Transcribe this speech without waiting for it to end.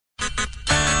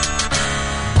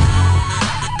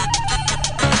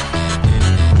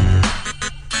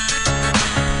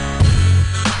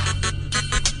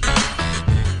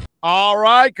All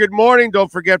right. Good morning.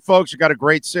 Don't forget, folks, we got a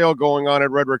great sale going on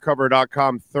at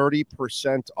redrecover.com.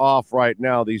 30% off right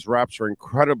now. These wraps are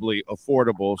incredibly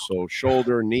affordable. So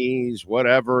shoulder, knees,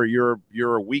 whatever. You're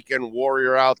a weekend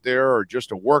warrior out there or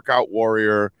just a workout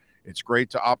warrior. It's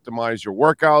great to optimize your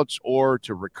workouts or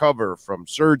to recover from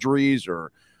surgeries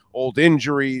or old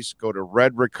injuries. Go to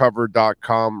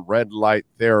redrecover.com. Red light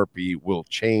therapy will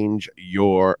change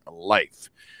your life.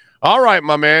 All right,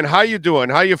 my man. How you doing?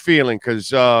 How you feeling? Because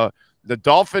the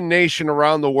Dolphin Nation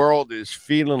around the world is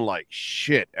feeling like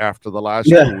shit after the last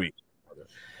 2 weeks.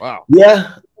 Wow.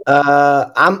 Yeah,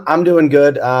 I'm doing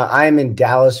good. I am in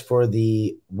Dallas for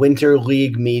the Winter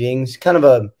League meetings. Kind of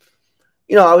a,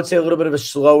 I would say a little bit of a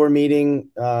slower meeting.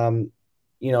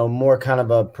 More kind of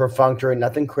a perfunctory,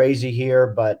 nothing crazy here,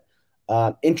 but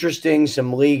interesting.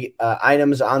 Some league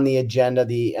items on the agenda.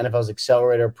 The NFL's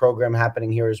Accelerator program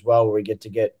happening here as well, where we get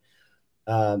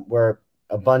where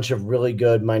a bunch of really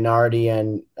good minority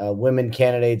and women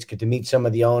candidates get to meet some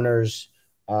of the owners.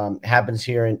 Happens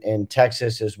here in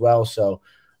Texas as well. So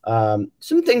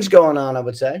some things going on, I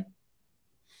would say.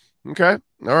 Okay.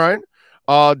 All right.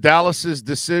 Dallas's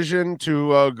decision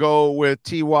to go with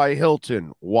T.Y.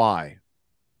 Hilton. Why?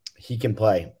 He can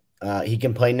play. He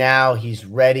can play now. He's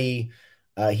ready.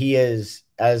 He is,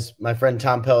 as my friend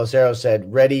Tom Pelissero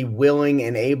said, ready, willing,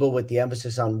 and able, with the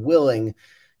emphasis on willing.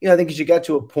 I think as you get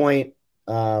to a point,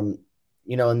 in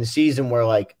the season where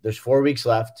like there's 4 weeks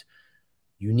left,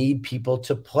 you need people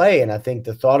to play. And I think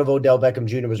the thought of Odell Beckham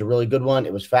Jr. was a really good one.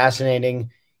 It was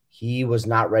fascinating. He was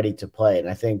not ready to play. And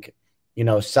I think,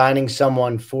 signing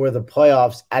someone for the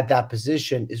playoffs at that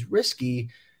position is risky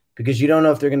because you don't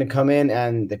know if they're going to come in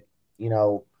and the,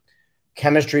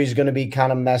 chemistry is going to be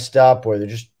kind of messed up, or they're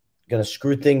just going to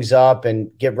screw things up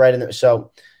and get right in there.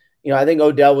 So, I think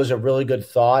Odell was a really good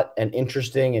thought and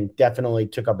interesting and definitely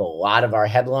took up a lot of our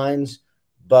headlines.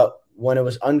 But when it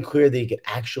was unclear that he could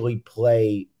actually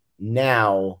play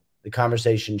now, the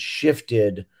conversation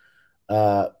shifted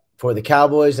for the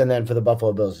Cowboys and then for the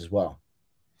Buffalo Bills as well.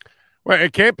 Well,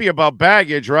 it can't be about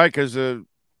baggage, right? Because the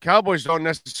Cowboys don't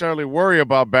necessarily worry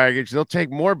about baggage. They'll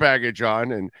take more baggage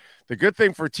on. And the good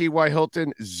thing for T.Y.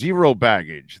 Hilton, zero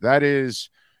baggage. That is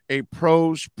a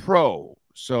pro's pro.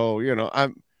 So,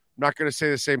 I'm not going to say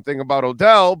the same thing about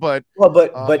Odell, but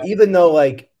even though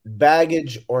like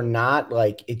baggage or not,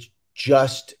 like it's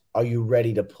just, are you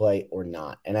ready to play or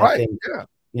not? And I think,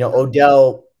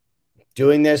 Odell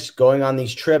doing this, going on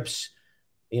these trips,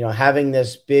 having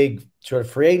this big sort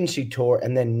of free agency tour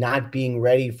and then not being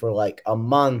ready for like a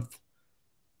month,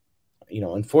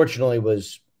 unfortunately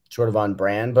was sort of on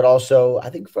brand, but also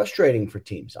I think frustrating for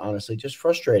teams, honestly, just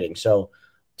frustrating. So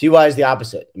T.Y. is the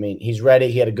opposite. I mean, he's ready.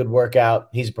 He had a good workout.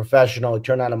 He's a professional. He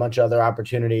turned on a bunch of other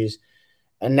opportunities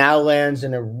and now lands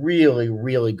in a really,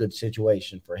 really good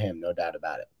situation for him. No doubt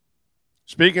about it.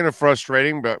 Speaking of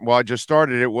frustrating, but I just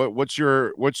started it. What's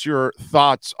your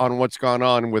thoughts on what's gone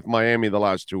on with Miami the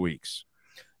last 2 weeks?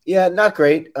 Yeah, not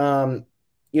great. I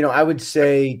would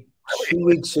say 2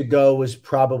 weeks ago was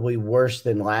probably worse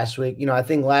than last week. I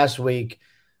think last week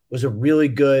was a really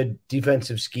good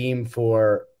defensive scheme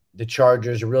for the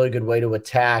Chargers, a really good way to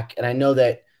attack. And I know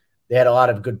that they had a lot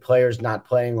of good players not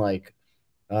playing, like,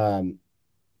 and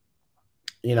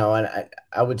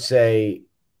I would say,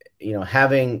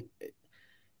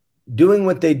 doing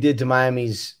what they did to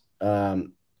Miami's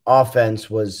offense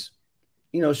was,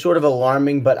 sort of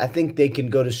alarming, but I think they can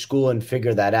go to school and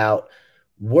figure that out.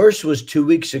 Worse was 2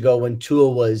 weeks ago when Tua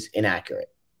was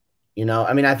inaccurate.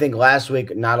 I think last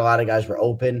week, not a lot of guys were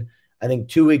open. I think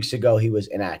 2 weeks ago, he was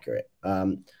inaccurate.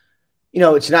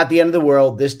 It's not the end of the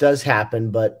world. This does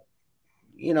happen, but,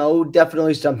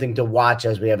 definitely something to watch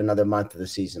as we have another month of the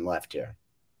season left here.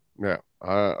 Yeah,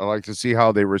 I like to see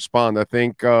how they respond. I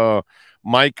think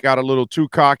Mike got a little too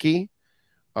cocky.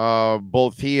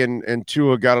 Both he and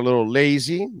Tua got a little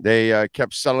lazy. They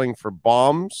kept selling for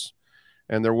bombs,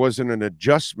 and there wasn't an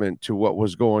adjustment to what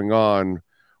was going on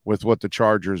with what the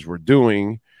Chargers were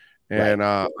doing. And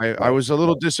I was a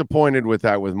little disappointed with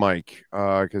that with Mike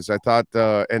because I thought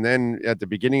and then at the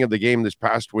beginning of the game this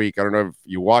past week, I don't know if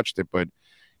you watched it, but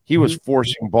he was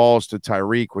forcing balls to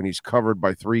Tyreek when he's covered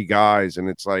by three guys. And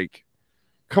it's like,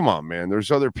 come on, man,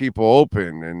 there's other people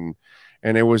open.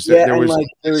 And it was there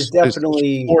was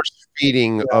definitely force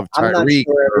feeding of Tyreek. I'm not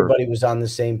sure everybody was on the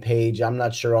same page. I'm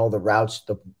not sure all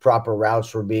the proper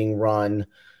routes were being run.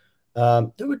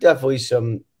 There were definitely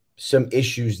some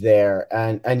issues there.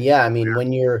 And yeah, I mean,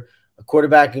 when you're a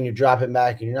quarterback and you're dropping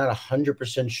back and you're not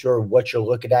 100% sure what you're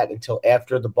looking at until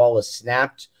after the ball is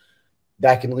snapped,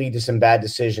 that can lead to some bad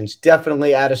decisions.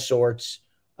 Definitely out of sorts.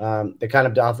 The kind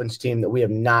of Dolphins team that we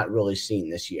have not really seen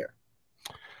this year.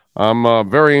 I'm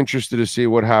very interested to see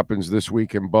what happens this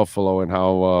week in Buffalo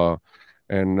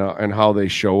and how they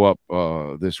show up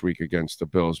this week against the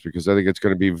Bills, because I think it's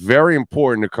going to be very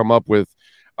important to come up with.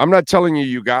 I'm not telling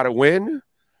you got to win,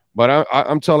 but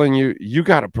I'm telling you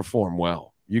got to perform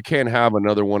well. You can't have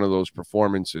another one of those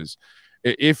performances.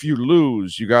 If you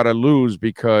lose, you got to lose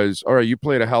because, all right, you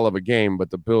played a hell of a game, but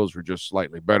the Bills were just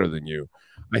slightly better than you.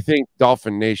 I think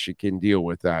Dolphin Nation can deal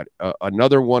with that.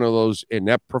 Another one of those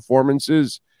inept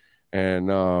performances, and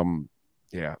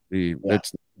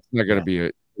it's not going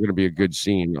to be a good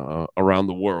scene around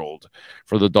the world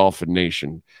for the Dolphin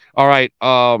Nation. All right,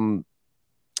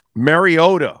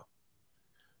 Mariota.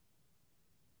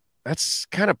 That's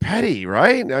kind of petty,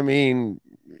 right? I mean,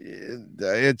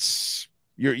 it's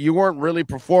you weren't really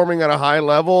performing at a high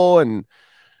level, and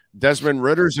Desmond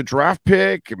Ritter's a draft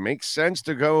pick. It makes sense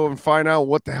to go and find out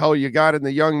what the hell you got in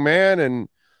the young man, and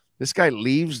this guy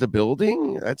leaves the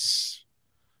building. It's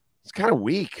kind of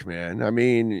weak, man. I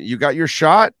mean, you got your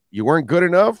shot. You weren't good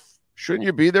enough. Shouldn't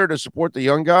you be there to support the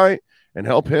young guy and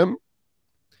help him?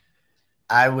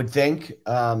 I would think.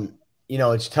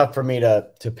 It's tough for me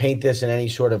to paint this in any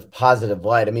sort of positive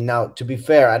light. I mean, now, to be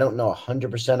fair, I don't know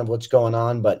 100% of what's going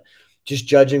on, but just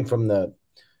judging from the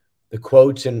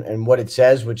quotes and what it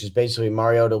says, which is basically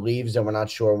Mariota leaves and we're not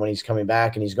sure when he's coming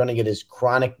back, and he's going to get his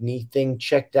chronic knee thing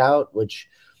checked out, which,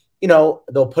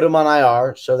 they'll put him on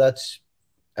IR. So that's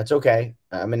okay.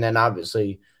 I mean, then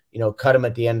obviously, cut him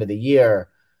at the end of the year.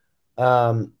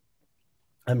 I'm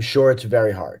sure it's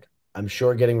very hard. I'm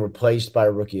sure getting replaced by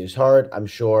a rookie is hard. I'm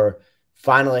sure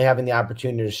finally having the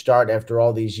opportunity to start after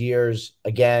all these years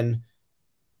again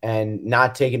and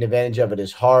not taking advantage of it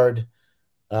is hard.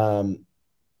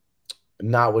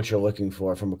 Not what you're looking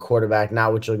for from a quarterback,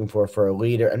 not what you're looking for a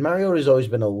leader. And Mariota's always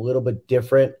been a little bit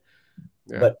different,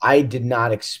 but I did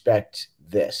not expect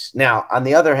this. Now, on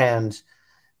the other hand,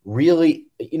 really,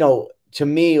 to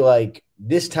me, like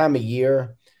this time of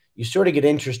year, you sort of get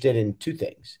interested in two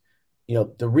things.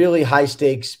 The really high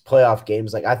stakes playoff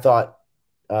games. Like I thought,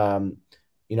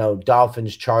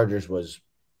 Dolphins Chargers was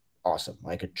awesome,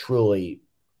 like a truly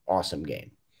awesome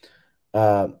game.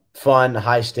 Fun,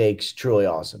 high stakes, truly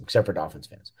awesome, except for Dolphins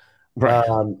fans. Right.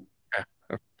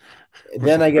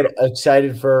 Then I get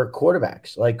excited for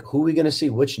quarterbacks. Like, who are we going to see?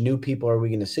 Which new people are we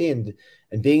going to see? And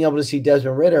being able to see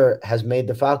Desmond Ridder has made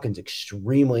the Falcons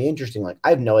extremely interesting. Like, I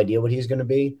have no idea what he's going to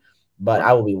be, but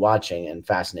I will be watching and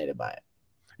fascinated by it.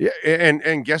 Yeah,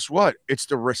 and guess what? It's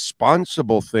the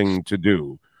responsible thing to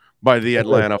do by the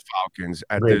Atlanta Falcons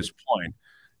at this point.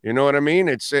 You know what I mean?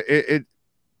 It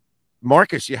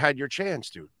Marcus, you had your chance,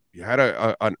 dude. You had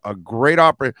a great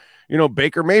opportunity.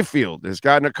 Baker Mayfield has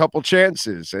gotten a couple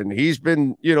chances, and he's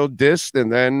been, dissed.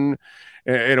 And then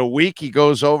in a week, he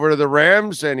goes over to the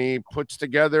Rams and he puts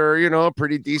together, a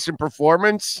pretty decent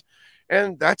performance.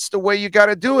 And that's the way you got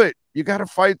to do it. You got to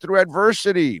fight through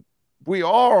adversity. We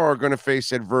all are going to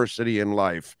face adversity in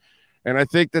life. And I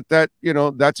think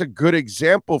that's a good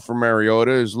example for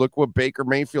Mariota is look what Baker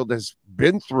Mayfield has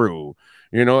been through.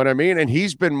 You know what I mean? And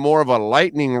he's been more of a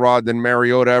lightning rod than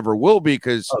Mariota ever will be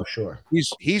because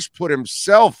he's put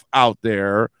himself out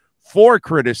there for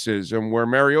criticism where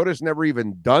Mariota's never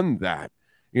even done that,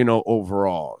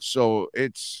 overall. So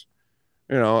it's,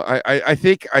 I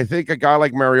think a guy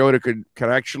like Mariota could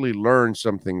actually learn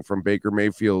something from Baker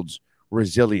Mayfield's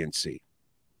resiliency.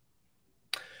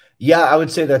 Yeah, I would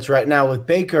say that's right. Now with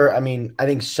Baker, I mean, I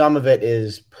think some of it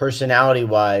is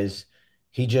personality-wise.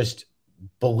 He just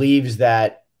believes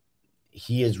that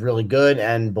he is really good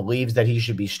and believes that he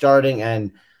should be starting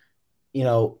and,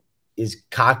 is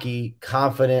cocky,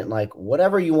 confident, like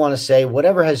whatever you want to say,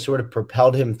 whatever has sort of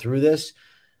propelled him through this.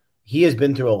 He has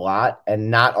been through a lot and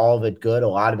not all of it good. A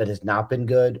lot of it has not been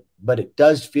good, but it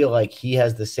does feel like he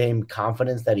has the same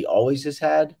confidence that he always has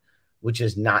had, which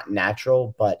is not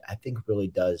natural, but I think really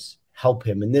does help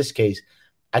him. In this case,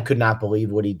 I could not believe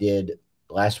what he did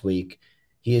last week.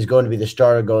 He is going to be the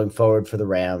starter going forward for the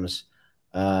Rams.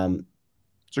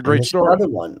 It's a great story. Another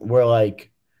one where,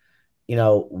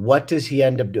 what does he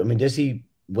end up doing? I mean, does he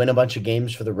win a bunch of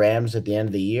games for the Rams at the end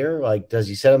of the year? Like, does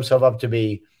he set himself up to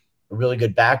be a really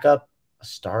good backup, a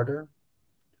starter?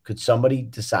 Could somebody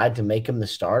decide to make him the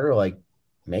starter? Like,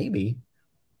 maybe.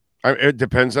 It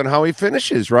depends on how he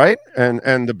finishes, right?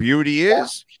 And the beauty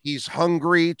is he's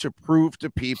hungry to prove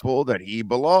to people that he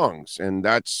belongs. And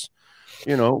that's,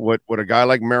 what a guy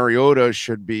like Mariota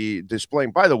should be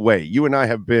displaying. By the way, you and I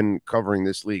have been covering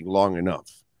this league long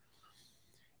enough.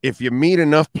 If you meet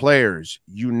enough players,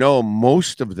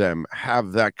 most of them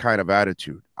have that kind of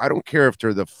attitude. I don't care if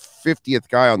they're the 50th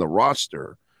guy on the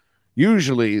roster.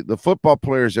 Usually the football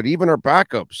players that even are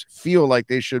backups feel like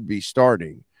they should be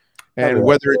starting. And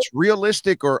whether it's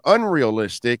realistic or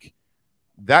unrealistic,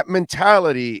 that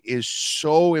mentality is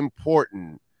so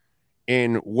important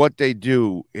in what they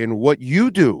do, in what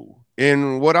you do,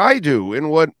 in what I do, in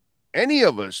what any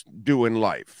of us do in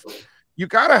life. You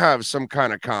got to have some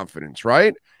kind of confidence,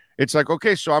 right? It's like,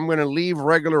 okay, so I'm going to leave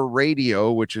regular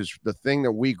radio, which is the thing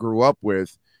that we grew up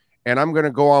with, and I'm going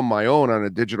to go on my own on a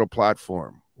digital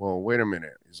platform. Well, wait a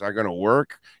minute. Is that going to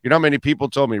work? You know how many people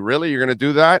told me, really, you're going to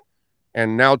do that?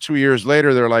 And now 2 years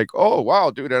later, they're like, oh,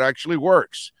 wow, dude, it actually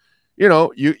works. You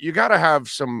know, you got to have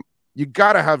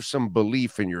some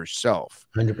belief in yourself.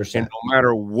 100%. And no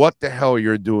matter what the hell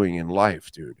you're doing in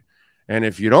life, dude. And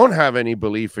if you don't have any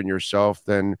belief in yourself,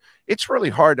 then it's really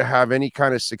hard to have any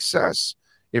kind of success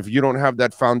if you don't have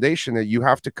that foundation that you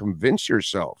have to convince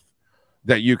yourself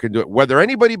that you can do it. Whether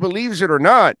anybody believes it or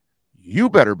not, you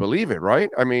better believe it, right?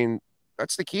 I mean,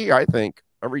 that's the key, I think,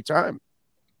 every time.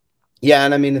 Yeah,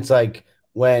 and I mean, it's like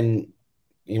when,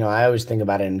 you know, I always think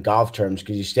about it in golf terms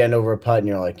because you stand over a putt and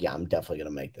you're like, yeah, I'm definitely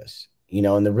going to make this. You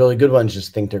know, and the really good ones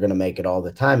just think they're going to make it all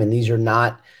the time. And these are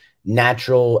not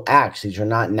natural acts. These are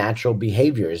not natural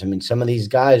behaviors. I mean, some of these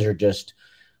guys are just,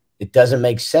 it doesn't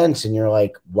make sense. And you're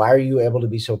like, why are you able to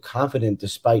be so confident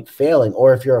despite failing?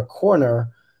 Or if you're a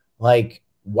corner, like,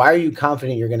 why are you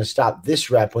confident you're going to stop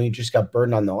this rep when you just got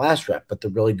burned on the last rep? But the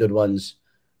really good ones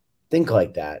think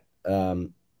like that.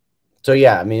 So,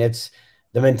 yeah, I mean,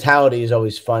 the mentality is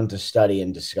always fun to study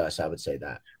and discuss. I would say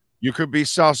that. You could be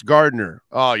Sauce Gardner.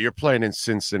 Oh, you're playing in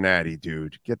Cincinnati,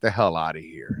 dude. Get the hell out of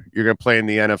here. You're going to play in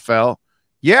the NFL?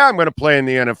 Yeah, I'm going to play in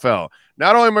the NFL.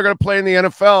 Not only am I going to play in the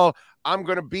NFL, I'm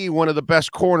going to be one of the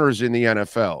best corners in the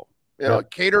NFL. You know,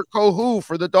 Kader Kohou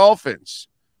for the Dolphins.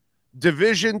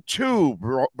 Division II,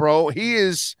 bro. He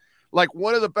is like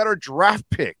one of the better draft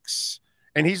picks.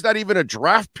 And he's not even a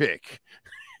draft pick.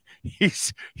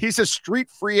 He's a street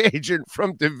free agent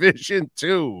from Division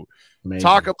II. Amazing.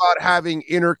 Talk about having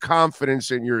inner confidence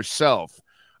in yourself.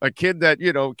 A kid that,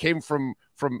 you know, came from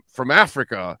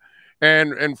Africa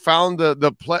and found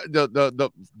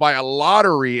the by a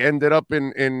lottery ended up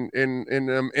in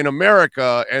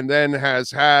America, and then has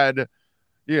had,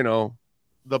 you know,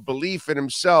 the belief in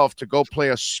himself to go play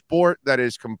a sport that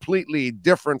is completely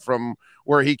different from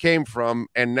where he came from,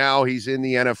 and now he's in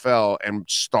the NFL and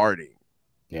starting.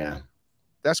 Yeah.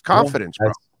 That's confidence,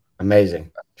 bro.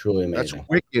 Amazing. Truly amazing.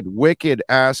 That's wicked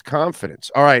ass confidence.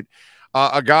 All right.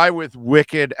 A guy with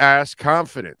wicked ass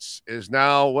confidence is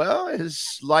now, well,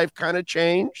 his life kind of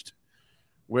changed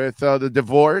with the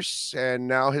divorce, and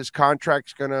now his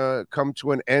contract's going to come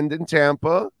to an end in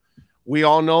Tampa. We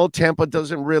all know Tampa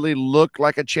doesn't really look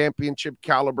like a championship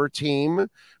caliber team,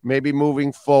 maybe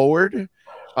moving forward.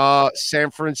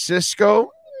 San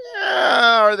Francisco,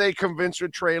 are they convinced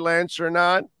with Trey Lance or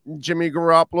not? Jimmy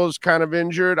Garoppolo's kind of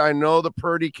injured. I know the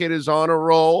Purdy kid is on a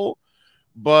roll,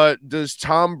 but does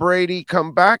Tom Brady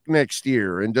come back next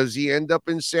year? And does he end up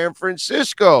in San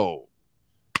Francisco?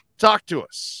 Talk to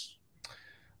us.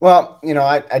 Well, you know,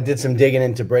 I did some digging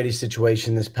into Brady's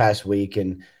situation this past week,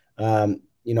 and,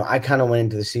 you know, I kind of went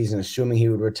into the season assuming he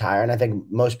would retire. And I think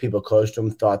most people close to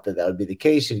him thought that would be the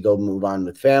case. He'd go move on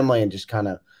with family and just kind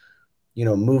of, you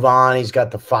know, move on. He's got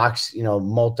the Fox, you know,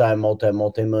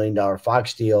 multi-million-dollar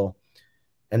Fox deal.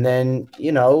 And then,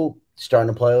 you know,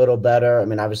 starting to play a little better. I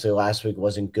mean, obviously last week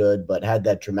wasn't good, but had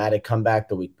that dramatic comeback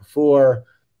the week before.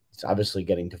 He's obviously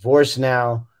getting divorced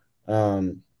now.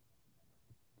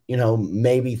 You know,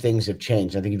 maybe things have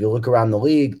changed. I think if you look around the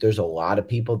league, there's a lot of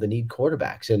people that need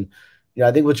quarterbacks. And, you know,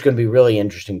 I think what's going to be really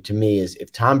interesting to me is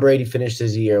if Tom Brady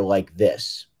finishes the year like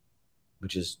this,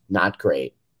 which is not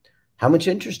great, how much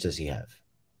interest does he have?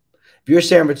 If you're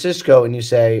San Francisco and you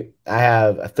say, I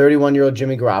have a 31-year-old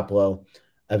Jimmy Garoppolo,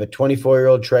 I have a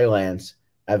 24-year-old Trey Lance,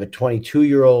 I have a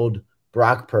 22-year-old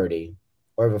Brock Purdy,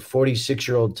 or I have a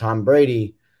 46-year-old Tom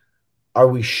Brady, are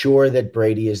we sure that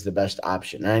Brady is the best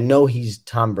option? And I know he's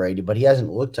Tom Brady, but he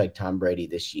hasn't looked like Tom Brady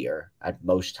this year at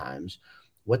most times.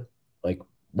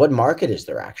 What market is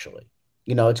there actually?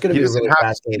 You know, it's going to be a really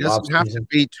fascinating. He doesn't have to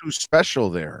be too special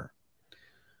there.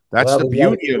 That's the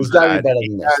beauty of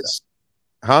that.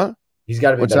 Huh? He's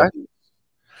got to be better.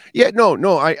 Yeah,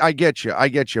 no, I get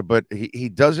you, but he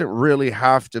doesn't really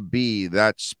have to be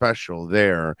that special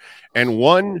there. And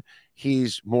one,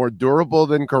 he's more durable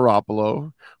than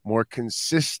Garoppolo, more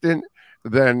consistent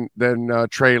than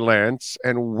Trey Lance,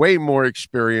 and way more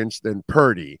experienced than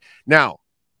Purdy. Now,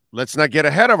 let's not get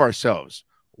ahead of ourselves.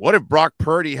 What if Brock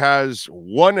Purdy has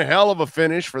one hell of a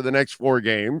finish for the next 4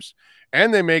 games,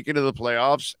 and they make it to the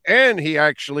playoffs, and he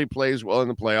actually plays well in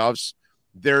the playoffs?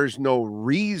 There's no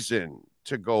reason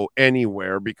to go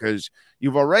anywhere because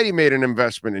you've already made an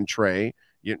investment in Trey.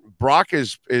 Brock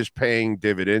is paying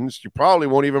dividends. You probably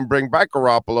won't even bring back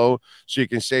Garoppolo, so you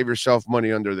can save yourself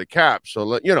money under the cap.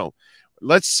 So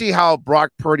let's see how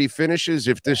Brock Purdy finishes.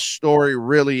 If this story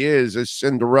really is as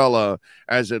Cinderella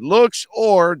as it looks,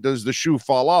 or does the shoe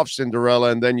fall off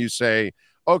Cinderella, and then you say,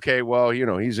 okay, well,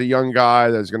 he's a young guy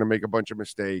that's going to make a bunch of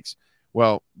mistakes.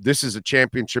 Well, this is a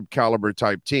championship caliber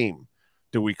type team.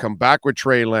 Do we come back with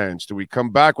Trey Lance? Do we come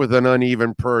back with an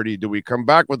uneven Purdy? Do we come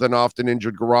back with an often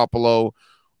injured Garoppolo?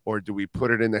 Or do we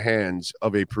put it in the hands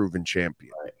of a proven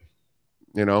champion?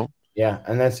 Right. Yeah,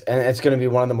 and it's going to be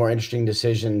one of the more interesting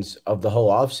decisions of the whole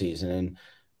offseason.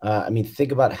 And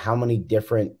think about how many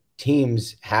different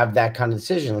teams have that kind of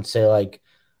decision. Let's say,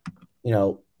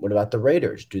 what about the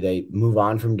Raiders? Do they move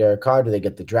on from Derek Carr? Do they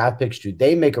get the draft picks? Do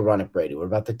they make a run at Brady? What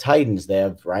about the Titans? They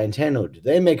have Ryan Tannehill. Do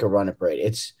they make a run at Brady?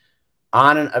 It's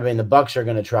on. The Bucs are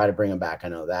going to try to bring him back. I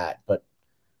know that, but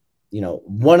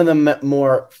one of the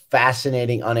more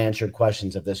fascinating unanswered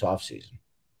questions of this offseason.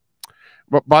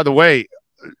 But by the way,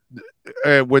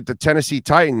 with the Tennessee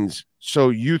Titans, so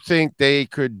you think they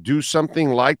could do something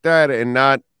like that and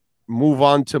not move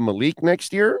on to Malik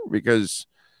next year? Because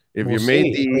if you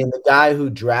made the guy who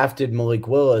drafted Malik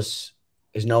Willis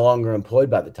is no longer employed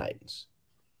by the Titans.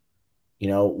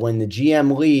 When the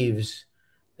GM leaves,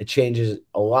 it changes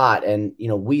a lot. And,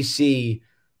 we see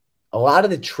a lot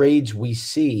of the trades we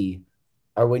see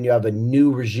are when you have a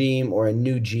new regime or a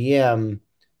new GM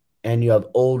and you have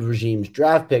old regime's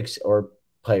draft picks or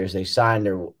players they signed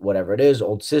or whatever it is,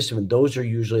 old system. And those are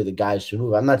usually the guys who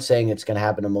move. I'm not saying it's going to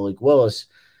happen to Malik Willis.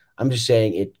 I'm just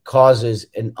saying it causes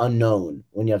an unknown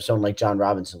when you have someone like John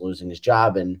Robinson losing his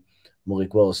job and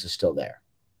Malik Willis is still there.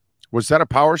 Was that a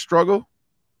power struggle?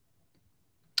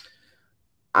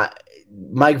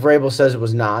 Mike Vrabel says it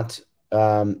was not.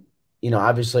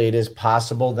 Obviously it is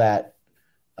possible that,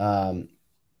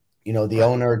 the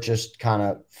owner just kind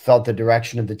of felt the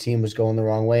direction of the team was going the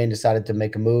wrong way and decided to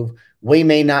make a move. We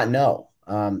may not know.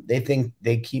 They think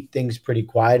they keep things pretty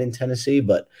quiet in Tennessee,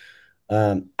 but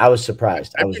I was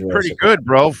surprised. I was really pretty surprised. Good,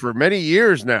 bro, for many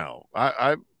years now.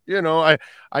 I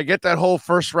get that whole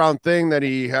first round thing that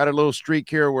he had a little streak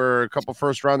here where a couple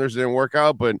first rounders didn't work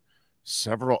out, but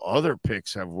several other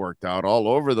picks have worked out all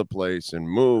over the place and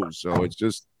moves. So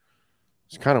it's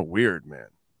kind of weird, man.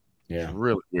 Yeah, it's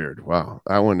really weird. Wow,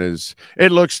 that one is.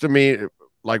 It looks to me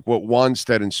like what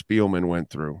Wanstead and Spielman went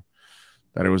through,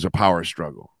 that it was a power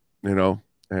struggle,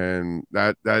 and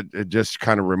that it just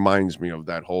kind of reminds me of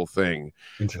that whole thing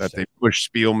that they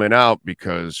pushed Spielman out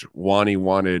because Wani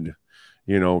wanted,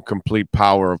 complete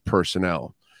power of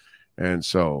personnel, and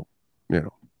so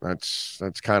that's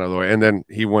kind of the way. And then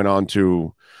he went on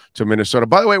to Minnesota.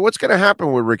 By the way, what's going to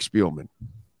happen with Rick Spielman?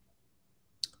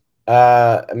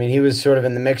 He was sort of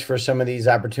in the mix for some of these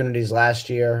opportunities last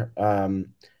year.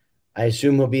 I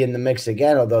assume he'll be in the mix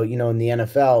again, although, in the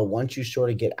NFL, once you sort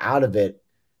of get out of it,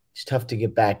 it's tough to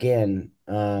get back in.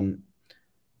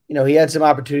 He had some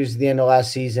opportunities at the end of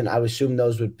last season. I would assume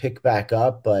those would pick back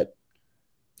up, but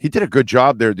he did a good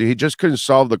job there. He just couldn't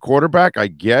solve the quarterback. I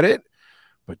get it,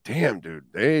 but damn,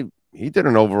 dude, he did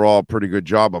an overall pretty good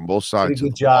job on both sides.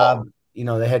 Pretty good job.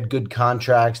 They had good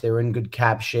contracts. They were in good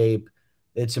cap shape.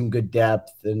 They had some good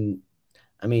depth. And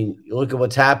you look at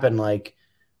what's happened.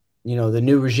 The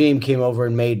new regime came over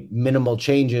and made minimal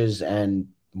changes and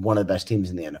one of the best teams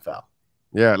in the NFL.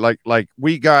 Yeah. Like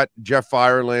we got Jeff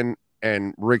Ireland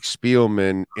and Rick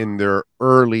Spielman in their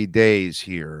early days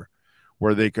here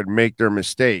where they could make their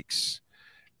mistakes.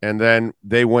 And then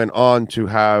they went on to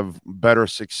have better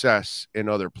success in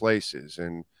other places.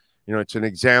 And, it's an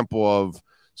example of,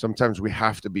 sometimes we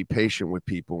have to be patient with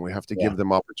people. We have to give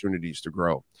them opportunities to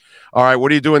grow. All right.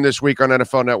 What are you doing this week on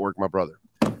NFL Network, my brother?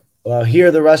 Well, here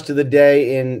the rest of the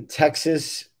day in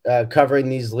Texas, covering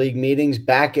these league meetings,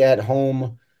 back at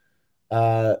home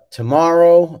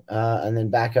tomorrow, and then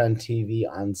back on TV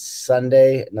on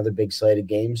Sunday, another big slate of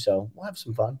games. So we'll have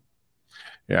some fun.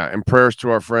 Yeah. And prayers to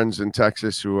our friends in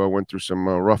Texas who went through some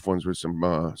rough ones with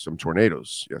some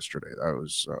tornadoes yesterday. That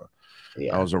was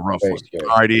a rough one. Scary.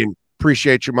 All right, Ian.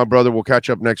 Appreciate you, my brother. We'll catch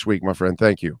up next week, my friend.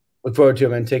 Thank you. Look forward to it,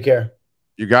 man. Take care.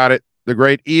 You got it. The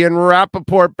great Ian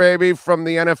Rapoport, baby, from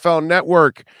the NFL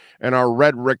Network and our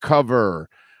Red Recover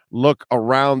look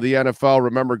around the NFL.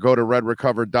 Remember, go to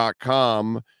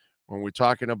redrecover.com when we're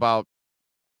talking about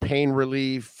pain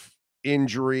relief,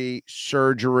 injury,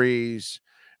 surgeries,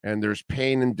 and there's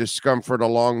pain and discomfort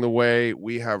along the way.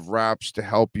 We have wraps to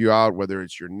help you out, whether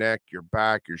it's your neck, your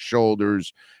back, your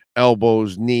shoulders,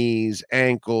 elbows, knees,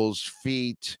 ankles,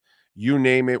 feet. you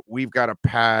name it, we've got a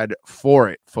pad for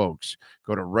it, folks.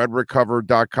 Go to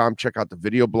redrecover.com, check out the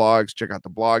video blogs, check out the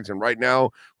blogs. And right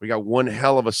now, we got one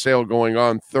hell of a sale going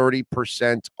on,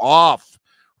 30% off.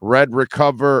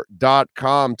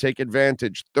 redrecover.com. Take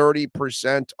advantage,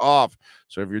 30% off.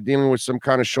 So if you're dealing with some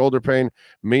kind of shoulder pain,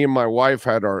 me and my wife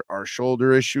had our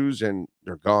shoulder issues, and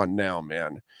they're gone now,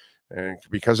 man. And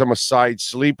because I'm a side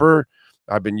sleeper,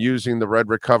 I've been using the Red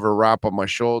Recover wrap on my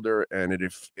shoulder, and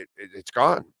it's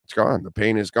gone. It's gone. The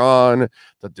pain is gone.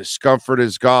 The discomfort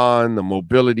is gone. The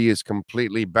mobility is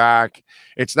completely back.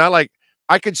 It's not like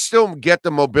I could still get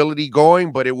the mobility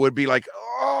going, but it would be like,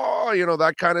 oh, you know,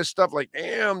 that kind of stuff. Like,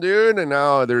 damn, dude. And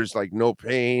now there's like no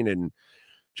pain and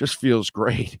just feels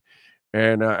great.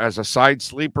 And as a side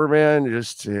sleeper, man,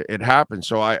 just it happens.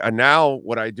 So I now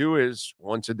what I do is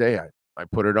once a day I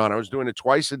put it on. I was doing it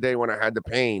twice a day when I had the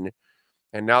pain.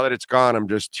 And now that it's gone, I'm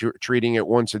just treating it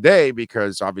once a day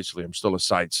because obviously I'm still a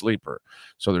side sleeper.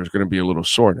 So there's going to be a little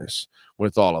soreness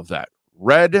with all of that.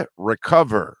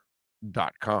 redrecover.com.